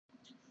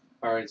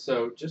All right,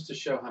 so just to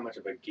show how much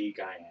of a geek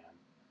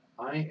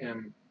I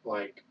am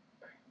like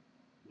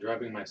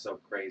driving myself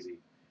crazy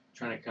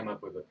trying to come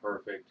up with a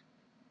perfect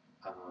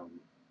um,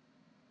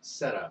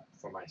 setup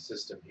for my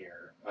system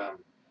here.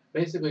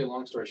 Basically,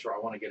 long story short,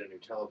 I want to get a new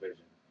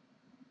television,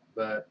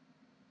 but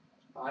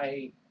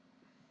I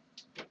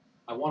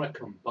I want to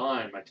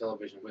combine my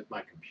television with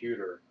my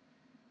computer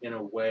in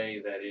a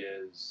way that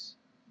is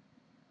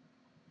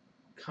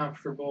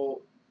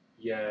comfortable,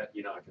 yet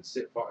I can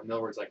sit far. In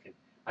other words,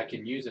 I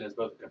can use it as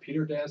both a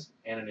computer desk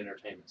and an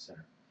entertainment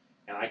center,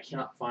 and I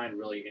cannot find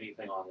really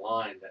anything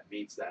online that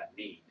meets that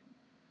need.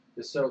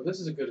 So this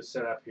is a good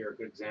setup here, a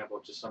good example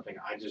of just something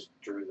I just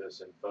drew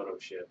this in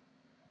Photoshop,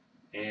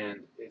 and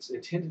it's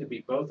intended to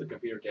be both a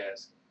computer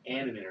desk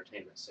and an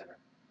entertainment center.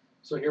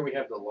 So here we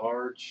have the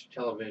large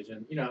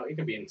television. It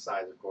can be any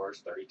size, of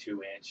course,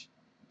 32 inch,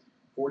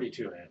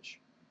 42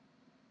 inch,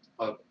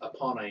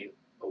 upon a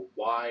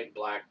wide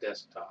black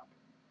desktop.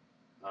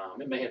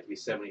 It may have to be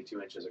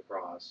 72 inches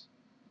across,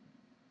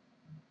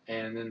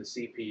 and then the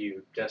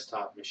CPU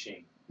desktop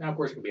machine. Now, of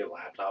course, it can be a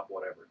laptop,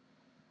 whatever.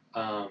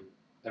 Um,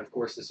 and of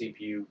course, the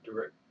CPU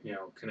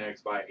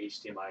connects by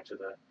HDMI to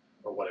the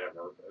or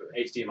whatever.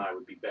 HDMI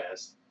would be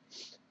best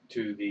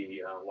to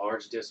the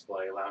large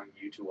display, allowing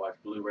you to watch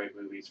Blu-ray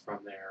movies from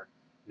there,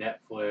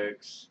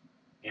 Netflix,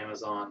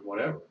 Amazon,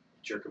 whatever.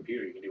 It's your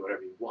computer; you can do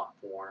whatever you want,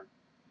 porn.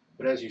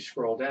 But as you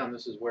scroll down,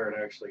 this is where it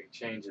actually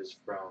changes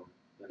from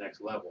the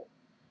next level.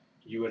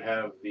 You would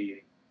have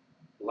the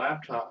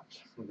laptop,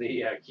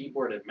 the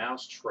keyboard and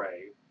mouse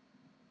tray.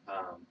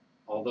 Um,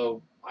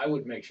 Although I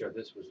would make sure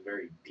this was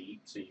very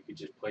deep, so you could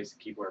just place the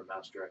keyboard and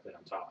mouse directly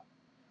on top.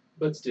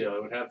 But still,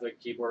 it would have the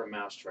keyboard and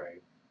mouse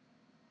tray.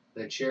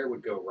 The chair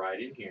would go right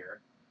in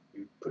here.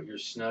 You put your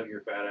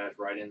fat ass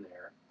right in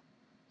there,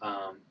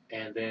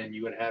 and then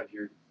you would have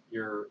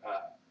your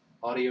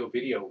audio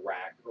video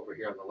rack over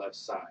here on the left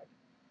side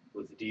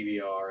with the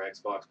DVR,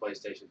 Xbox,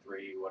 PlayStation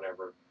 3,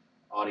 whatever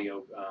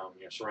audio,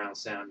 surround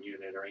sound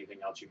unit or anything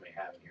else you may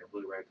have in here,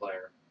 Blu-ray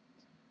player,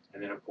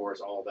 and then of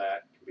course all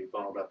that can be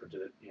funneled up into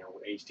the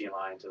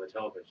HDMI into the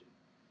television.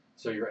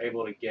 So you're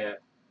able to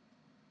get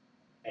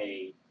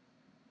a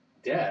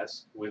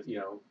desk with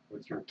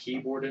your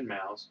keyboard and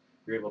mouse.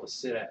 You're able to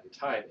sit at and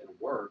type and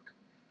work,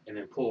 and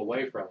then pull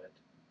away from it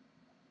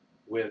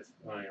with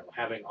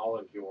having all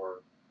of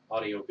your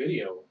audio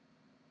video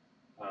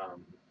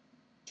um,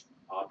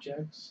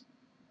 objects,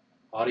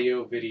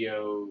 audio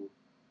video.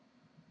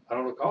 I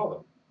don't know what to call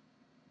them.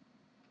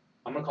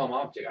 I'm gonna call them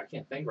object. I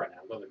can't think right now.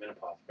 I'm going to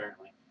menopause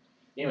apparently.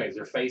 Anyways,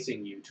 they're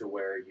facing you to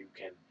where you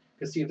can.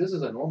 Because see, if this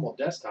is a normal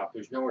desktop,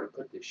 there's nowhere to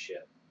put this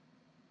shit.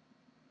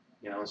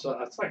 So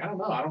it's like I don't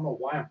know. I don't know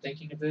why I'm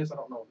thinking of this. I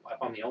don't know if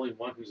I'm the only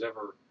one who's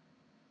ever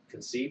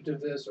conceived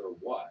of this or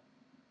what.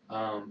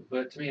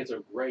 But to me, it's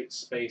a great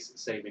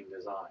space-saving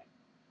design,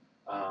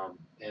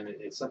 and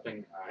it's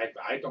something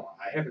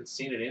I haven't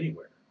seen it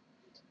anywhere.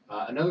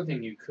 Another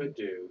thing you could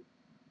do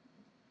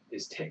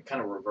is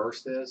kind of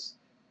reverse this,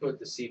 put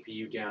the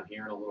CPU down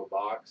here in a little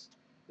box,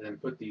 and then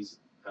put these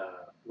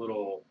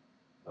little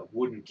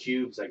wooden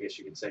cubes, I guess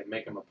you could say,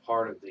 make them a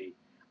part of the.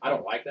 I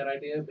don't like that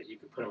idea, but you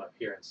could put them up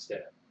here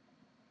instead,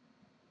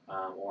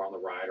 or on the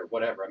right, or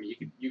whatever. I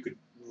mean, you could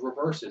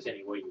reverse this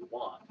any way you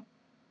want.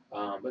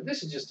 But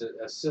this is just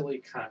a silly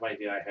kind of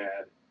idea I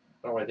had.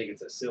 I don't really think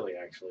it's that silly,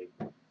 actually.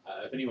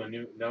 If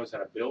anyone knows how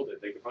to build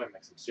it, they could probably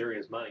make some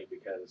serious money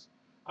because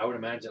I would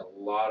imagine a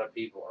lot of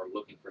people are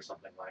looking for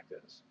something like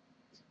this.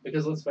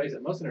 Because let's face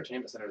it, most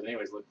entertainment centers,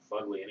 anyways, look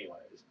fugly,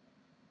 anyways.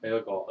 They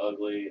look all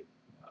ugly.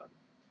 Um,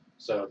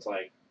 so it's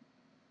like,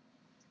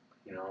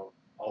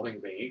 all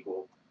things being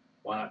equal,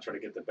 why not try to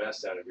get the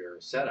best out of your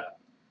setup?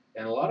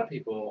 And a lot of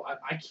people,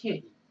 I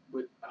can't.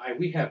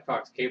 We have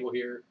Cox Cable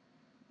here.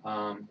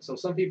 So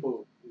some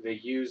people they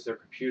use their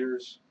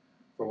computers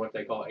for what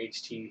they call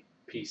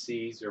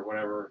HTPCs or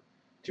whatever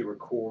to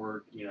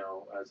record,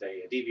 as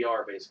a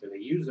DVR basically.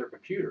 They use their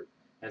computer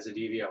as a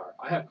DVR.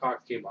 I have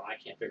Cox cable and I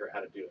can't figure out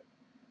how to do it.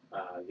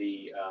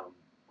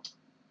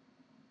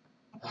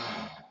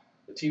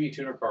 The TV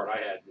tuner card I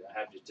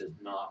have just does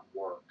not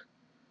work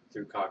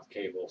through Cox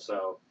cable.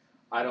 So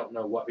I don't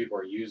know what people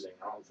are using.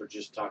 I don't know if they're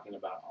just talking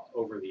about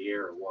over the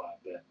air or what.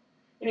 But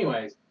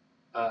anyways,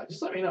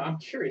 just let me know. I'm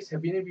curious.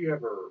 Have any of you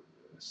ever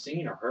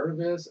seen or heard of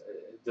this?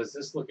 Does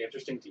this look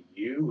interesting to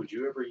you? Would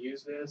you ever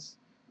use this,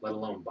 let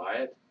alone buy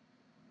it?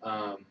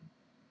 Um,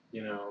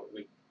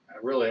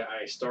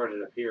 I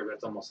started up here, but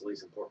that's almost the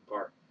least important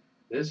part.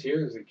 This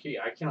here is the key.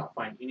 I cannot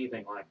find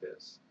anything like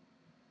this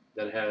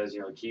that has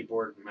a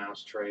keyboard and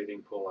mouse tray they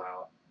can pull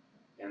out,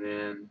 and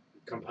then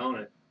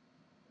component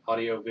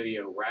audio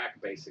video rack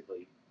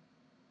basically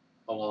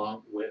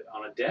along with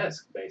on a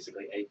desk,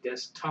 basically a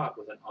desktop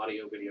with an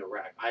audio video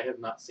rack. I have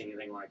not seen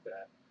anything like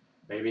that.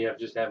 Maybe I've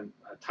just haven't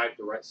typed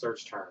the right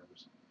search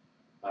terms.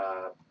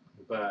 Uh,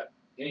 but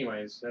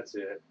anyways, that's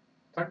it.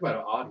 Talk about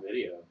an odd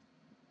video.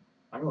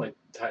 I'm really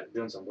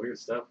doing some weird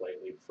stuff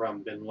lately.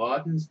 From Bin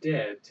Laden's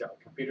dead to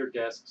a computer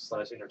desk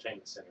 /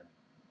 entertainment center.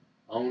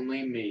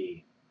 Only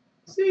me.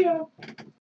 See ya.